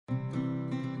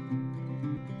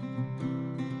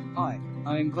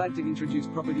I am glad to introduce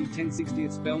property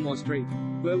 1060th Belmore Street,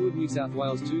 Burwood, New South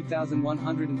Wales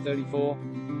 2134.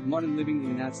 Modern living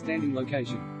in an outstanding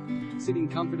location. Sitting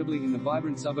comfortably in the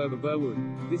vibrant suburb of Burwood,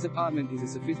 this apartment is a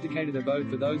sophisticated abode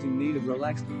for those in need of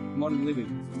relaxed, modern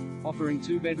living. Offering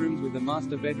 2 bedrooms with a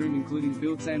master bedroom including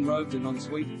built-in robes and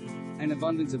ensuite, an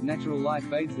abundance of natural light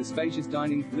bathes the spacious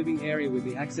dining, living area with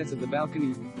the access of the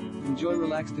balcony. Enjoy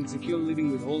relaxed and secure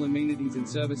living with all amenities and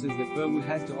services that Burwood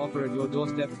has to offer at your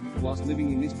doorstep, whilst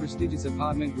living in this prestigious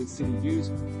apartment with city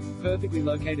views. Perfectly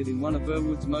located in one of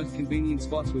Burwood's most convenient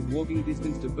spots with walking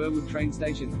distance to Burwood train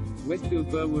station,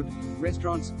 Westfield Burwood,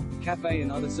 restaurants, cafe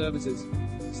and other services.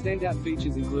 Standout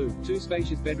features include 2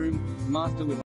 spacious bedroom, master with